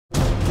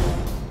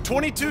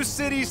22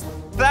 cities,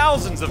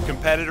 thousands of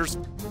competitors,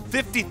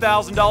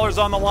 $50,000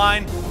 on the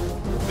line.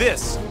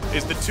 This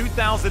is the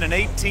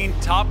 2018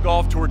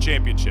 Topgolf Tour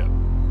Championship.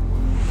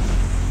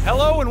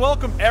 Hello and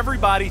welcome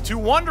everybody to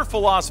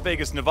wonderful Las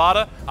Vegas,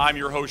 Nevada. I'm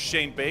your host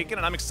Shane Bacon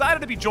and I'm excited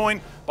to be joined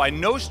by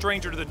no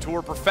stranger to the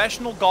tour,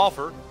 professional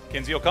golfer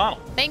Kenzie O'Connell.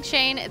 Thanks,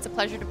 Shane. It's a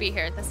pleasure to be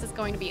here. This is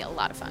going to be a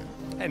lot of fun.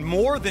 And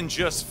more than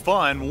just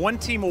fun, one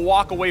team will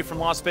walk away from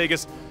Las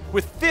Vegas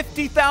with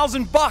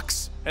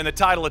 $50,000 and the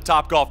title of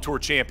Topgolf Tour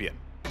Champion.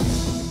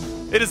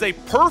 It is a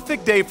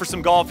perfect day for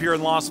some golf here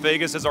in Las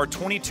Vegas as our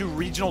 22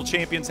 regional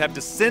champions have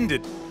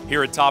descended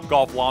here at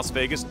Topgolf Las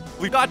Vegas.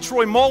 We've got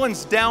Troy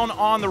Mullins down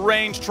on the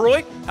range.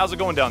 Troy, how's it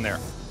going down there?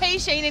 Hey,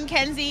 Shane and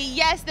Kenzie.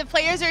 Yes, the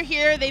players are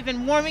here. They've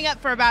been warming up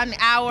for about an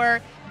hour.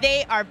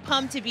 They are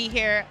pumped to be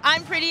here.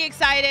 I'm pretty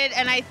excited,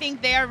 and I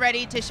think they are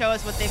ready to show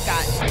us what they've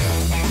got.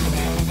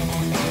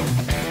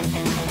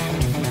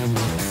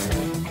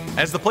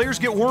 As the players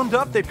get warmed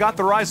up, they've got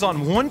their eyes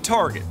on one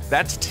target.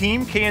 That's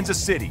Team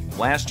Kansas City.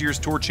 Last year's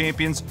tour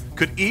champions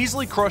could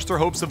easily crush their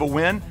hopes of a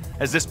win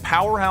as this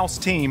powerhouse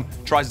team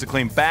tries to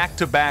claim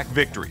back-to-back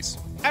victories.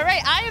 All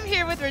right, I am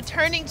here with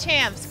returning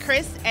champs,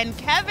 Chris and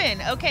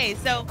Kevin. Okay,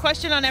 so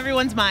question on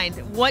everyone's mind.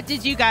 What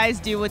did you guys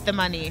do with the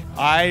money?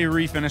 I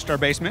refinished our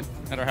basement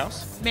at our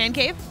house. Man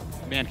cave?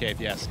 Man cave,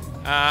 yes.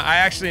 I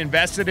actually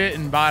invested it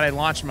and bought a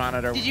launch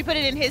monitor. Did you put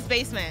it in his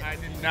basement? I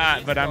did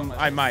not, but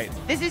I might.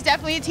 This is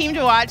definitely a team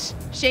to watch.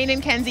 Shane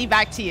and Kenzie,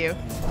 back to you.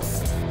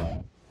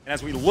 And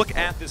as we look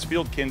at this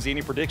field, Kenzie,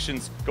 any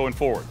predictions going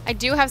forward? I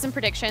do have some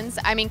predictions.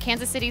 I mean,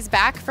 Kansas City's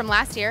back from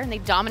last year, and they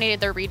dominated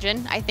their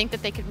region. I think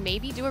that they could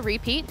maybe do a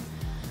repeat.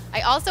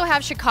 I also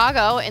have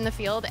Chicago in the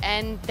field,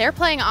 and they're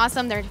playing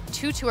awesome. They're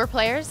two tour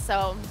players,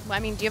 so,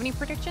 I mean, do you have any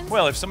predictions?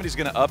 Well, if somebody's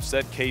going to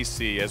upset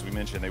KC, as we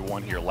mentioned, they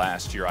won here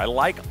last year. I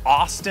like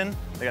Austin.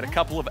 They got a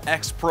couple of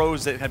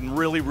ex-pros that can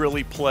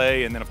really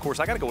play. And then, of course,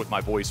 I got to go with my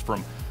voice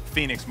from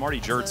Phoenix, Marty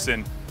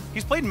Jertson.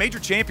 He's played major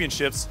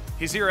championships.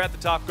 He's here at the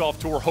Topgolf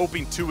Tour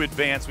hoping to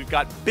advance. We've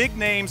got big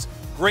names,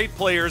 great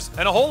players,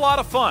 and a whole lot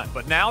of fun.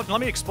 But now,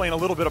 let me explain a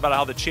little bit about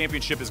how the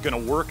championship is going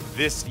to work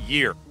this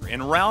year.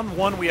 In round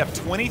one, we have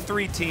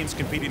 23 teams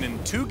competing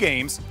in 2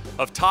 games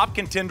of Top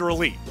Contender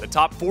Elite. The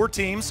top 4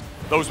 teams,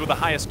 those with the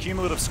highest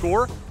cumulative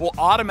score, will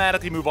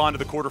automatically move on to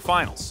the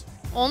quarterfinals.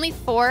 Only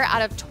 4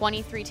 out of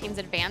 23 teams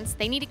advance.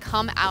 They need to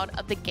come out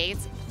of the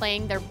gates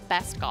playing their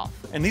best golf.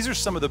 And these are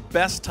some of the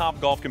best top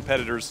golf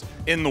competitors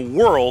in the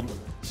world.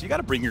 So you got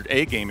to bring your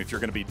A game if you're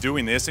going to be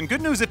doing this. And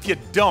good news if you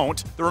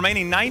don't, the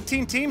remaining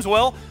 19 teams,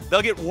 well,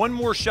 they'll get one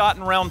more shot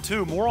in round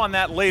 2. More on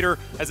that later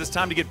as it's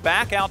time to get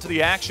back out to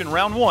the action.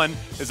 Round 1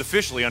 is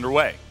officially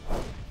underway.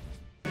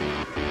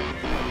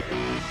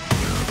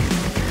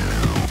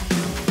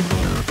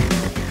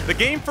 The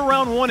game for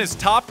round 1 is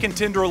Top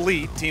Contender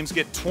Elite. Teams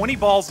get 20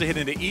 balls to hit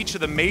into each of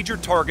the major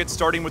targets,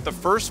 starting with the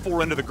first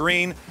 4 into the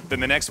green,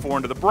 then the next 4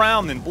 into the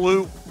brown, then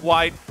blue,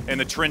 white, and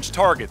the trench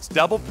targets.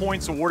 Double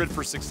points awarded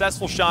for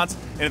successful shots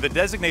into the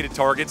designated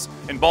targets,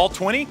 and ball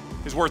 20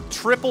 is worth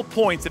triple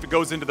points if it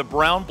goes into the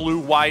brown, blue,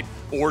 white,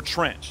 or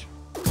trench.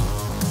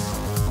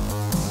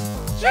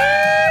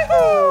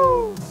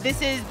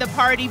 This is the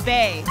party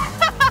bay.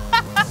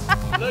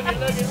 Looky.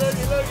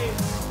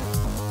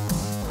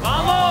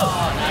 Vamos!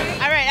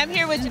 All right, I'm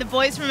here with the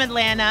boys from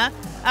Atlanta.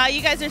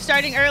 You guys are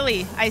starting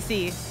early, I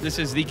see. This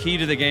is the key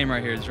to the game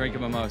right here, is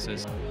drinking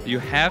mimosas. You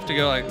have to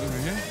go like over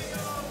here.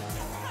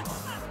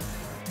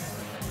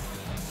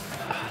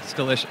 It's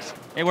delicious.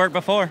 It worked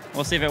before.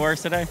 We'll see if it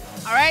works today.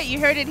 All right, you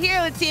heard it here.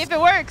 Let's see if it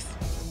works.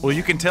 Well,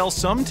 you can tell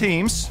some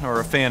teams are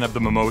a fan of the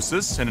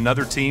mimosas, and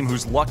another team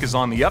whose luck is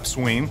on the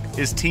upswing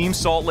is Team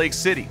Salt Lake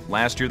City.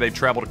 Last year, they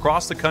traveled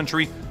across the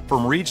country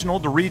from regional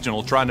to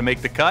regional trying to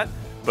make the cut,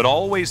 but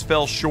always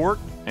fell short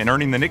and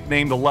earning the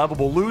nickname the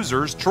Lovable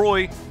Losers.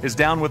 Troy is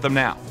down with them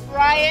now.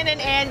 Ryan and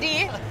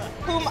Andy,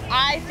 whom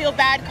I feel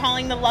bad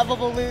calling the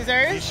Lovable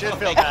Losers. You should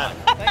feel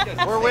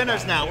bad. We're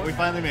winners now. We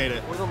finally made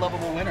it. We're the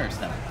lovable winners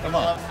now. Come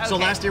on. Okay. So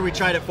last year we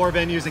tried at 4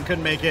 venues and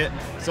couldn't make it.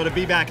 So to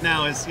be back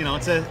now is, you know,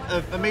 it's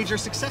a major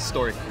success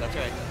story. That's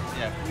right.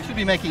 Yeah. We should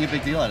be making a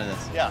big deal out of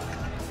this. Yeah.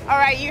 All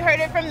right, you heard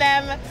it from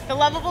them. The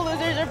Lovable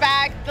Losers are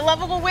back. The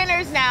Lovable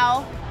Winners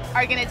now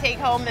are going to take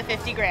home the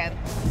 50 grand.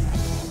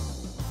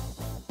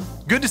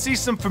 Good to see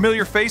some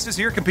familiar faces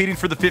here competing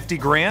for the 50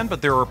 grand,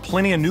 but there are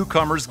plenty of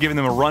newcomers giving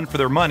them a run for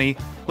their money.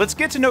 Let's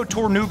get to know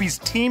Tour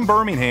newbies Team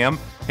Birmingham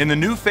in the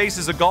new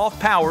Faces of Golf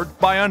powered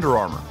by Under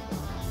Armour.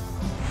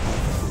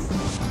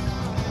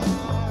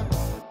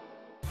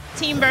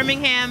 Team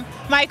Birmingham,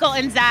 Michael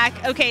and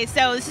Zach. Okay,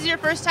 so this is your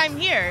first time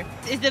here.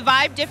 Is the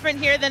vibe different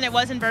here than it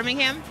was in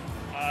Birmingham?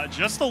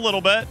 Just a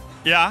little bit,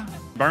 yeah.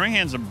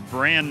 Birmingham's a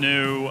brand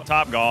new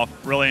Topgolf.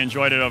 Really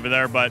enjoyed it over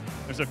there, but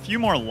there's a few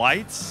more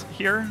lights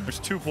here. There's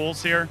 2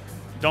 pools here.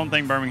 Don't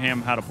think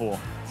Birmingham had a pool.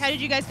 How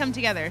did you guys come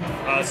together?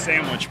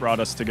 Sandwich brought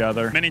us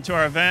together. Mini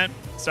tour event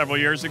several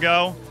years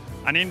ago.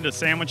 I needed a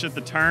sandwich at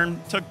the turn.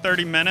 Took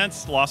 30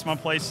 minutes, lost my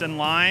place in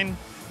line.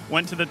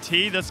 went to the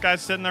tee. This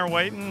guy's sitting there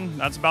waiting.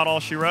 That's about all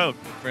she wrote.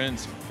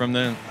 Friends from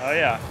the. Oh,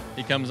 yeah.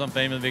 He comes on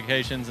family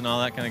vacations and all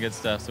that kind of good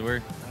stuff. So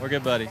we're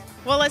good buddies.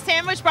 Well, a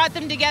sandwich brought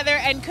them together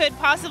and could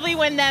possibly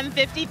win them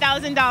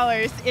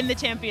 $50,000 in the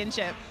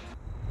championship.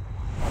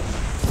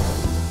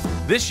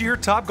 This year,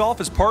 Topgolf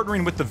is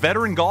partnering with the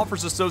Veteran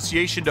Golfers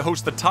Association to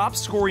host the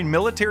top-scoring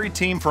military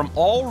team from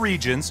all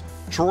regions.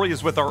 Troy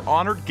is with our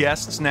honored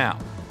guests now.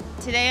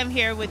 Today I'm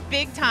here with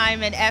Big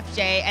Time and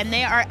FJ, and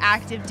they are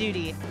active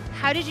duty.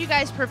 How did you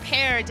guys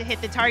prepare to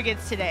hit the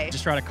targets today?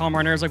 Just try to calm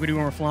our nerves like we do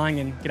when we're flying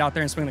and get out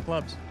there and swing the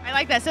clubs. I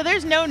like that. So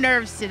there's no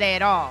nerves today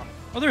at all.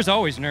 Well, there's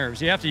always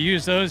nerves. You have to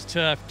use those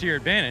to your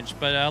advantage.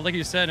 But like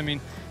you said, I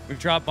mean, we've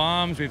dropped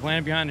bombs, we've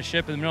landed behind a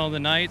ship in the middle of the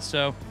night,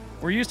 so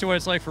we're used to what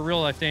it's like for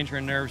real life danger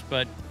and nerves,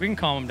 but we can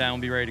calm them down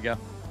and be ready to go.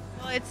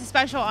 Well, it's a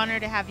special honor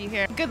to have you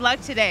here. Good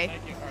luck today.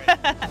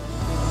 Thank you.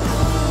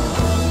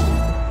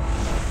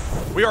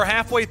 We are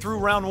halfway through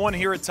round one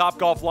here at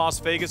Topgolf Las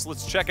Vegas.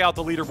 Let's check out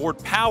the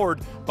leaderboard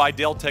powered by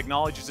Dell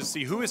Technologies to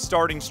see who is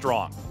starting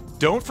strong.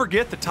 Don't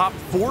forget the top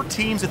 4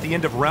 teams at the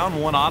end of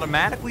round one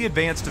automatically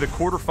advance to the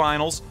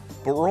quarterfinals,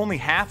 but we're only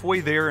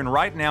halfway there, and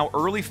right now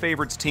early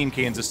favorites Team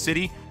Kansas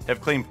City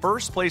have claimed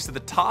first place at the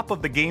top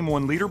of the Game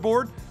 1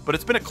 leaderboard, but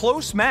it's been a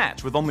close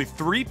match with only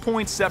 3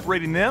 points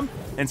separating them,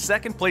 and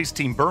second place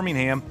Team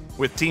Birmingham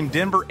with Team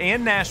Denver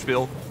and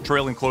Nashville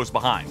trailing close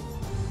behind.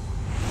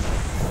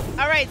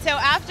 All right, so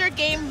after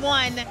Game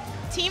 1,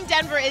 Team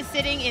Denver is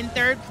sitting in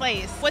 3rd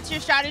place. What's your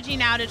strategy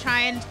now to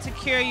try and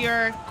secure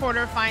your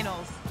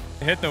quarterfinals?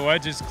 Hit the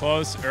wedges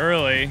close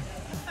early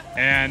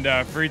and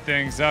free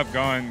things up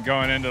going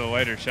into the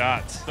later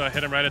shots. So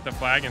hit them right at the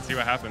flag and see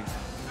what happens.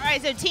 All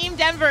right, so Team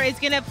Denver is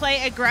going to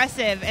play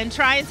aggressive and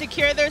try and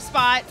secure their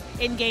spot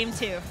in Game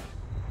 2.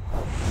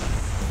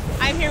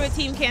 I'm here with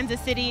Team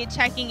Kansas City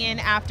checking in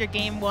after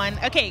Game 1.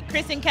 Okay,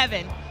 Chris and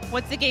Kevin,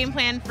 what's the game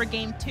plan for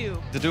Game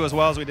 2? To do as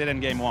well as we did in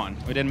Game 1.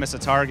 We didn't miss a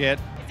target.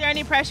 Is there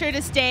any pressure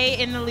to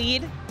stay in the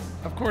lead?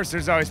 Of course,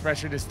 there's always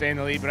pressure to stay in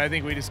the lead, but I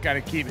think we just got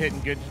to keep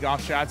hitting good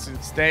golf shots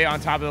and stay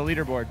on top of the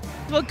leaderboard.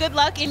 Well, good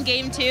luck in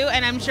Game 2,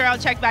 and I'm sure I'll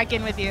check back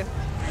in with you.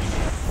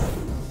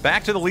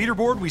 Back to the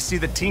leaderboard, we see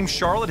that Team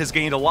Charlotte has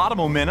gained a lot of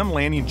momentum,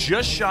 landing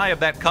just shy of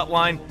that cut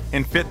line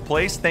in 5th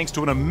place thanks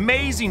to an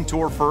amazing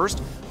tour first,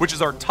 which is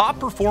our top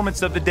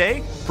performance of the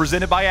day,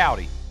 presented by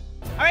Audi.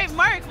 All right,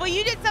 Mark, well,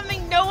 you did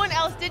something no one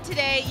else did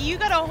today. You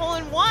got a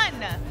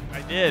hole-in-one.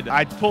 I did.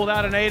 I pulled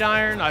out an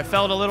 8-iron. I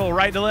felt a little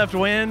right to left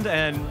wind,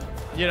 and,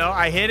 you know,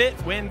 I hit it,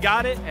 wind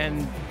got it,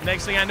 and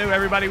next thing I knew,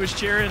 everybody was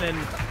cheering, and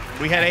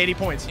we had 80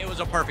 points. It was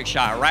a perfect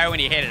shot. Right when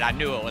he hit it, I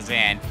knew it was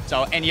in.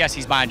 So, and yes,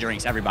 he's buying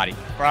drinks, everybody.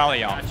 For all of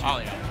y'all. All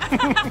of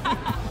y'all.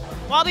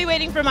 Well, I'll be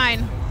waiting for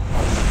mine.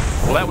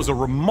 Well, that was a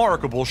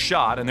remarkable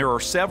shot, and there are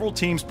several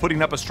teams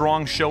putting up a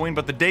strong showing,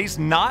 but the day's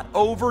not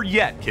over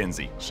yet,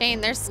 Kinsey.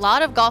 Shane, there's a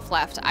lot of golf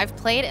left. I've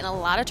played in a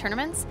lot of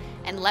tournaments,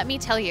 and let me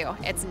tell you,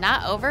 it's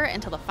not over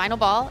until the final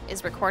ball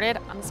is recorded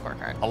on the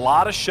scorecard. A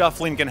lot of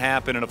shuffling can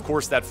happen, and of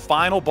course, that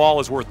final ball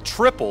is worth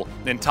triple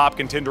in Top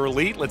Contender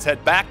Elite. Let's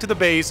head back to the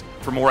bays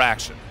for more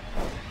action.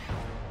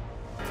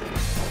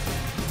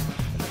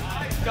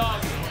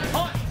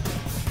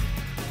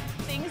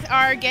 Things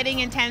are getting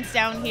intense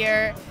down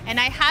here, and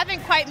I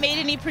haven't quite made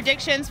any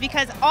predictions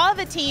because all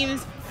the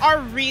teams are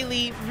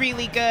really,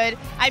 really good.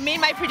 I made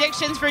my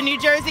predictions for New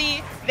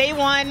Jersey, they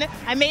won.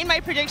 I made my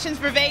predictions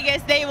for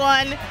Vegas, they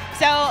won.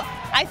 So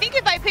I think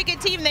if I pick a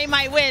team, they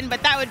might win,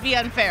 but that would be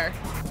unfair.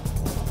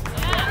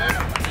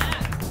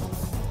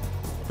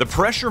 The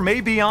pressure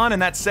may be on in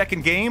that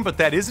second game, but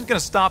that isn't going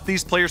to stop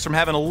these players from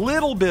having a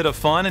little bit of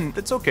fun, and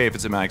it's okay if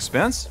it's at my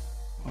expense.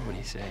 What would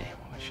he say?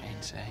 What would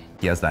Shane say?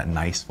 He has that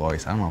nice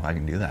voice. I don't know if I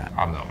can do that.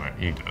 I'm not very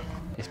you do it.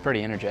 He's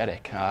pretty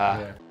energetic. Should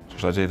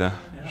I do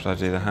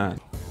the hat?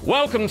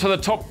 Welcome to the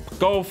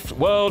Topgolf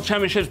World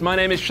Championships. My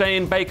name is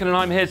Shane Bacon, and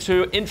I'm here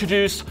to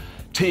introduce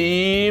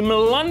Team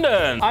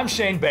London. I'm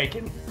Shane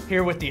Bacon,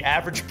 here with the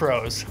Average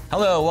Pros.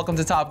 Hello, welcome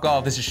to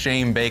Topgolf. This is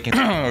Shane Bacon.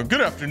 Good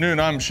afternoon,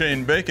 I'm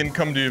Shane Bacon,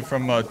 come to you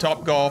from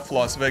Topgolf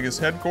Las Vegas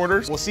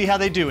headquarters. We'll see how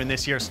they do in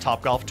this year's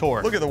Topgolf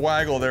Tour. Look at the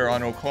waggle there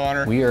on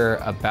O'Connor. We are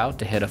about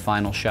to hit a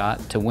final shot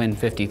to win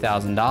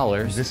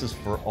 $50,000. This is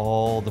for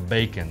all the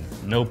bacon,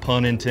 no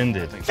pun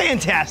intended.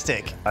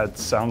 Fantastic. That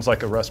sounds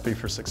like a recipe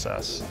for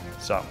success.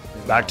 So,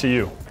 back to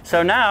you.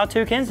 So now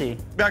to Kinsey.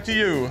 Back to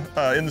you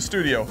in the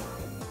studio.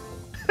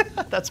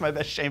 That's my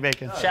best Shane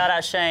Bacon. Shout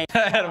out Shane.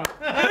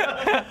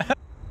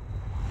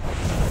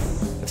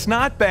 It's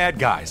not bad,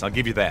 guys, I'll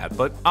give you that,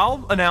 but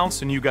I'll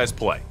announce and you guys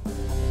play.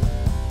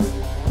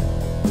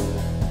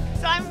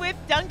 So I'm with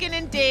Duncan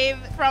and Dave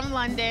from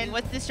London.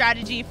 What's the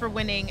strategy for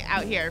winning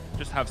out here?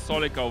 Just have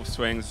solid golf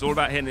swings. It's all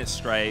about hitting it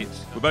straight.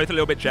 We're both a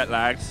little bit jet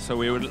lagged, so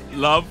we would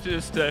love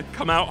just to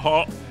come out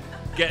hot,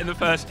 get in the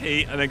first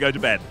tee, and then go to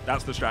bed.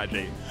 That's the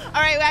strategy.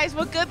 All right, guys,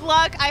 well, good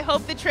luck. I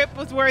hope the trip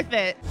was worth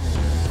it.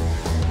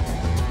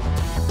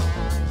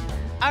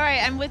 All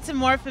right, I'm with some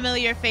more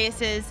familiar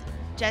faces,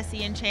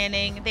 Jesse and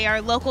Channing. They are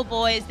local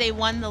boys. They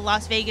won the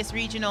Las Vegas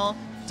Regional.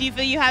 Do you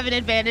feel you have an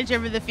advantage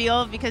over the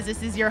field because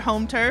this is your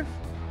home turf?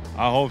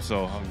 I hope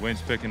so.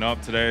 Wind's picking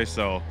up today,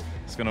 so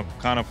it's going to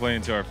kind of play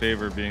into our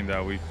favor, being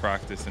that we've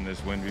practiced in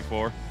this wind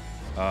before.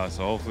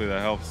 So hopefully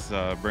that helps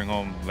bring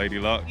home Lady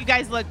Luck. You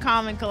guys look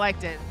calm and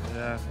collected.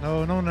 Yeah,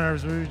 no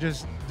nerves. We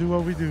just do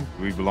what we do.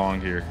 We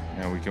belong here,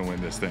 and we can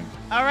win this thing.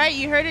 All right,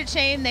 you heard it,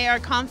 Shane. They are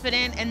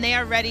confident, and they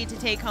are ready to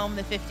take home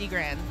the 50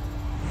 grand.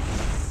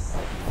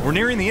 We're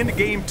nearing the end of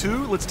game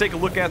 2. Let's take a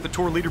look at the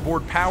tour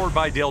leaderboard powered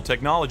by Dell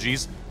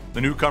Technologies.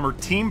 The newcomer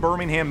Team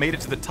Birmingham made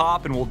it to the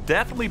top and will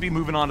definitely be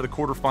moving on to the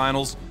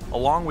quarterfinals,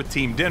 along with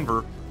Team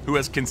Denver, who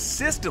has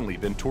consistently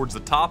been towards the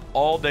top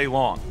all day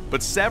long.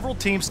 But several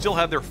teams still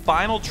have their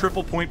final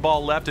triple point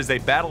ball left as they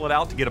battle it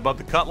out to get above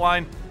the cut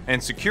line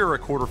and secure a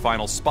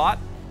quarterfinal spot.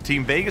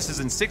 Team Vegas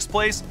is in 6th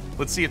place.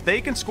 Let's see if they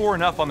can score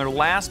enough on their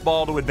last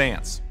ball to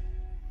advance.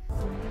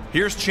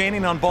 Here's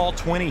Channing on ball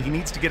 20. He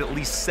needs to get at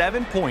least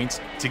 7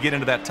 points to get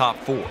into that top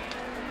 4.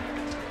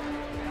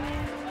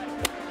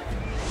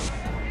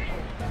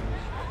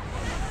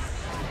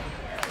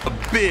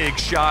 A big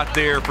shot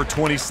there for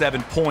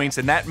 27 points,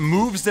 and that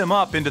moves them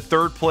up into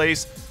 3rd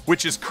place,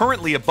 which is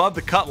currently above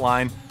the cut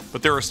line,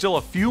 but there are still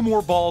a few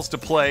more balls to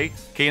play.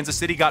 Kansas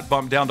City got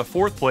bumped down to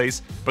 4th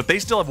place, but they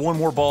still have one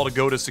more ball to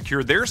go to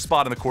secure their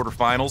spot in the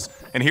quarterfinals,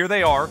 and here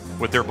they are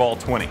with their ball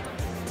 20.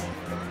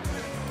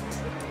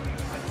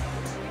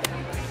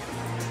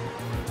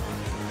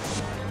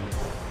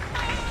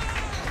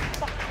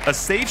 A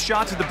safe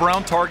shot to the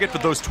brown target for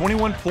those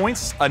 21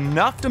 points,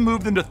 enough to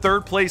move them to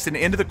 3rd place and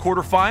into the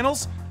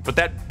quarterfinals, but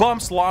that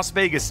bumps Las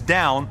Vegas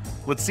down.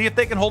 Let's see if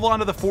they can hold on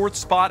to the 4th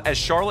spot as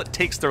Charlotte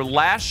takes their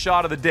last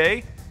shot of the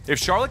day. If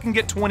Charlotte can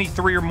get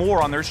 23 or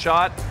more on their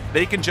shot,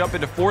 they can jump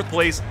into 4th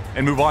place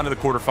and move on to the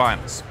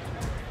quarterfinals.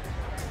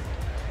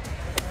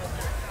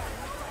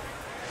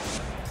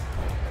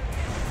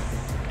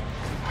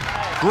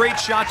 Great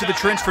shot to the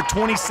trench for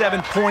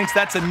 27 points.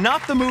 That's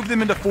enough to move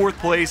them into 4th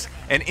place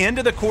and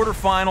into the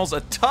quarterfinals.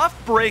 A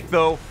tough break,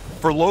 though,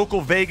 for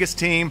local Vegas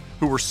team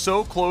who were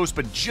so close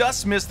but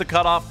just missed the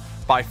cutoff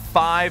by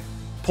 5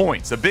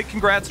 points. A big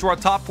congrats to our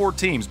top 4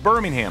 teams,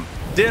 Birmingham,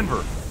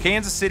 Denver,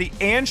 Kansas City,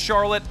 and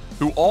Charlotte,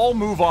 who all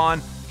move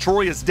on.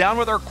 Troy is down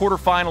with our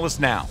quarterfinalists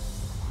now.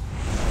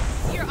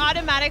 You're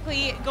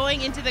automatically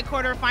going into the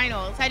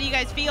quarterfinals. How do you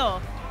guys feel?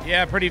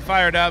 Yeah, pretty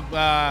fired up.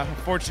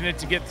 Fortunate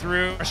to get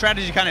through. Our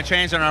strategy kind of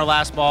changed on our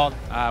last ball.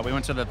 We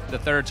went to the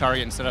 3rd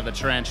target instead of the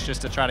trench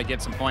just to try to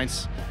get some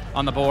points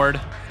on the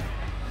board.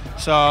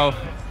 So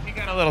he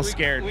got a little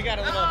scared.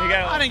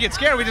 I didn't get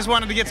scared. We just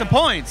wanted to get some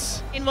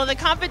points. And well, the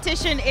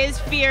competition is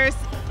fierce.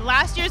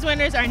 Last year's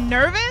winners are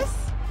nervous.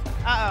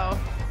 Uh-oh.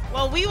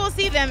 Well, we will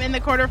see them in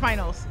the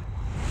quarterfinals.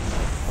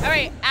 All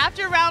right,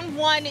 after round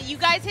 1, you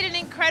guys hit an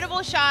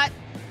incredible shot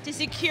to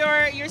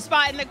secure your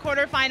spot in the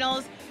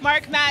quarterfinals.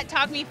 Mark, Matt,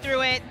 talk me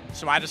through it.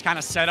 So I just kind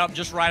of set up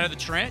just right at the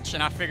trench,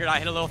 and I figured I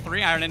hit a little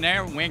 3-iron in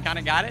there. Wind kind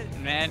of got it,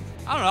 and man,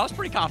 I don't know, I was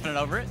pretty confident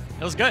over it.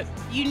 It was good.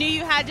 You knew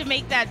you had to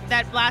make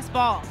that last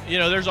ball. You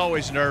know, there's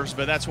always nerves,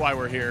 but that's why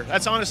we're here.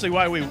 That's honestly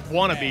why we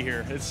want to be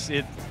here.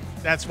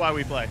 That's why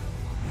we play.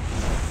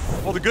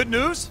 Well, the good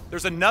news,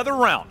 there's another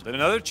round and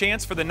another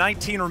chance for the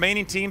 19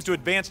 remaining teams to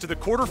advance to the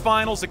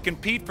quarterfinals and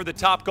compete for the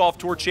Topgolf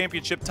Tour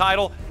Championship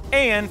title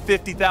and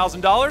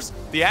 $50,000.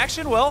 The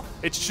action, well,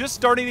 it's just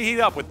starting to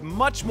heat up with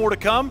much more to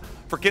come.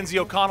 For Kinsey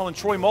O'Connell and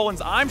Troy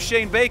Mullins, I'm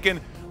Shane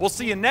Bacon. We'll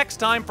see you next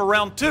time for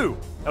round 2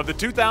 of the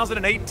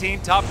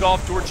 2018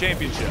 Topgolf Tour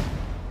Championship.